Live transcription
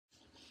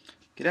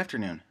Good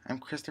afternoon. I'm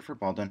Christopher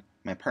Baldwin.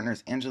 My partner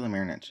is Angela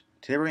Marinich.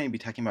 Today we're going to be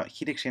talking about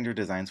heat exchanger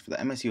designs for the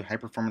MSU High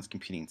Performance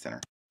Computing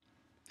Center.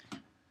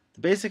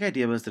 The basic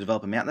idea was to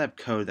develop a MATLAB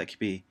code that could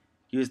be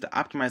used to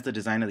optimize the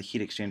design of the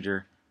heat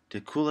exchanger to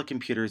cool the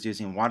computers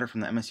using water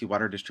from the MSU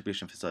Water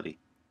Distribution Facility.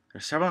 There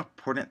are several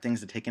important things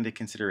to take into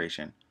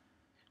consideration.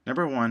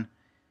 Number one,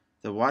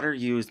 the water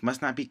used must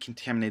not be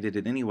contaminated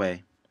in any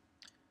way.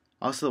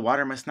 Also, the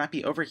water must not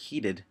be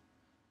overheated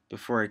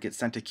before it gets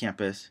sent to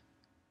campus.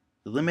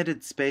 The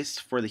limited space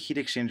for the heat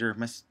exchanger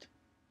must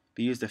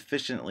be used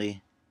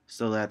efficiently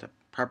so that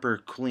proper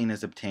cooling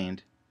is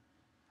obtained.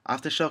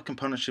 Off-the-shelf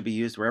components should be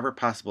used wherever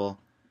possible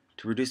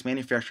to reduce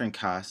manufacturing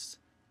costs,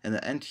 and the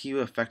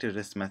NTU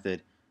effectiveness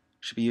method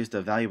should be used to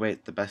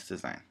evaluate the best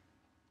design.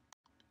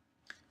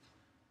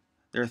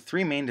 There are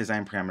three main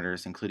design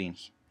parameters, including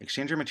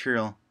exchanger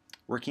material,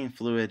 working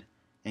fluid,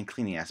 and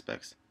cleaning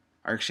aspects.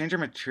 Our exchanger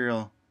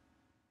material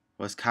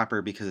was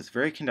copper because it's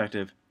very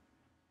conductive,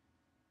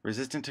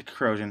 resistant to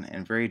corrosion,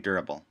 and very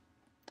durable.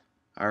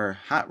 Our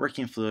hot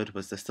working fluid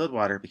was distilled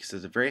water because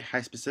it's a very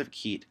high specific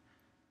heat,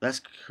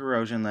 less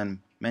corrosion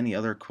than many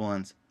other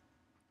coolants,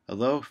 a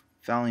low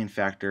fouling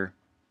factor,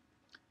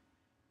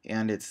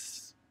 and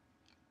it's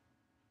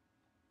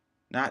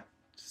not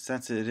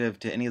sensitive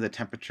to any of the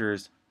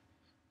temperatures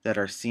that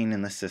are seen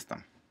in the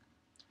system.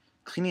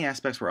 Cleaning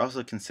aspects were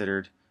also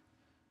considered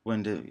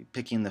when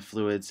picking the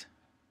fluids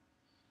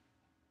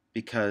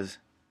because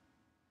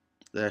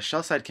the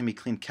shell side can be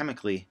cleaned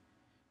chemically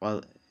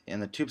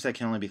and the tube side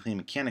can only be cleaned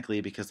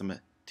mechanically because the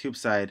tube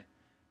side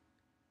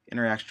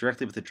interacts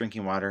directly with the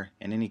drinking water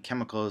and any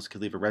chemicals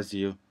could leave a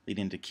residue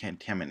leading to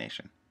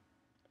contamination.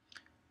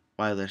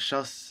 While the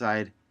shell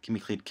side can be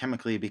cleaned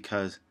chemically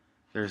because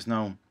there's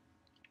no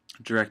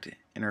direct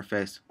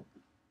interface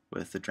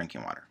with the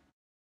drinking water.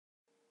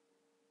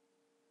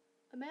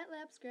 A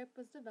MATLAB script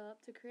was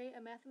developed to create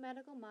a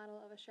mathematical model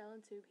of a shell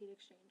and tube heat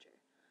exchanger.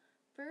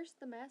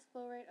 First, the mass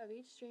flow rate of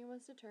each stream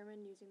was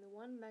determined using the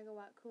 1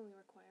 megawatt cooling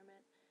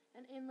requirement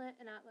and inlet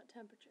and outlet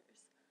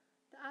temperatures.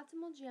 The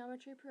optimal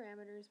geometry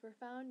parameters were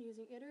found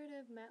using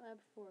iterative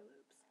MATLAB for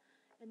loops,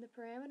 and the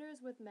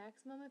parameters with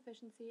maximum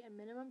efficiency and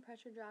minimum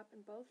pressure drop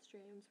in both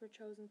streams were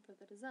chosen for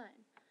the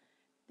design.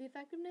 The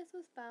effectiveness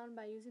was found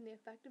by using the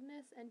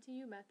effectiveness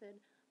NTU method,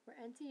 where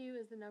NTU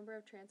is the number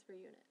of transfer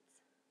units.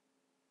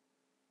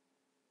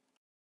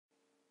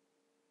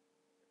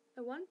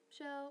 A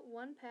one-shell,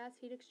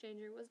 one-pass heat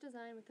exchanger was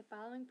designed with the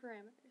following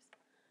parameters.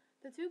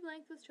 The tube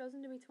length was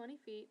chosen to be 20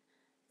 feet,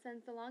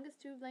 since the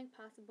longest tube length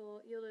possible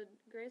yielded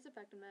greatest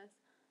effectiveness,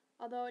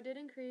 although it did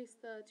increase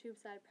the tube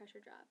side pressure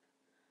drop.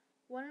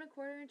 1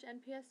 1/4 inch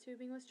NPS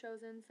tubing was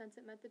chosen since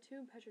it met the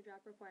tube pressure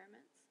drop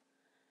requirements.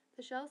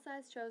 The shell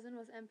size chosen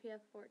was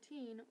MPF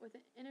 14 with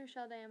an inner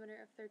shell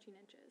diameter of 13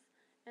 inches,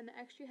 and the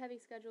extra heavy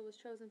schedule was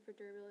chosen for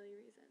durability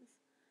reasons.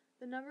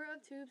 The number of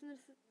tubes in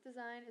this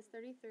design is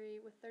 33,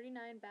 with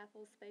 39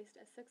 baffles spaced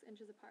at 6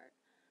 inches apart.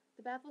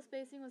 The baffle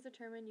spacing was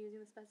determined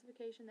using the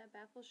specification that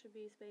baffles should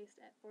be spaced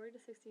at 40 to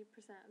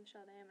 60% of the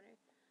shell diameter.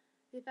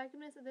 The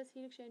effectiveness of this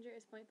heat exchanger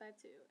is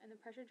 0.52, and the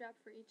pressure drop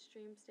for each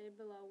stream stayed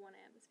below 1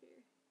 atmosphere.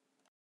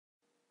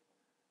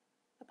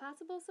 A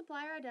possible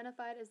supplier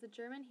identified is the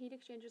German heat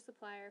exchanger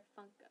supplier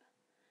Funke.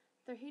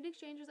 Their heat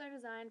exchangers are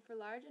designed for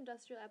large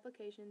industrial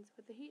applications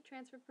with a heat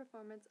transfer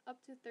performance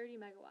up to 30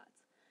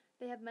 megawatts.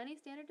 They have many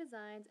standard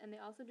designs, and they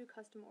also do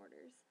custom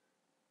orders.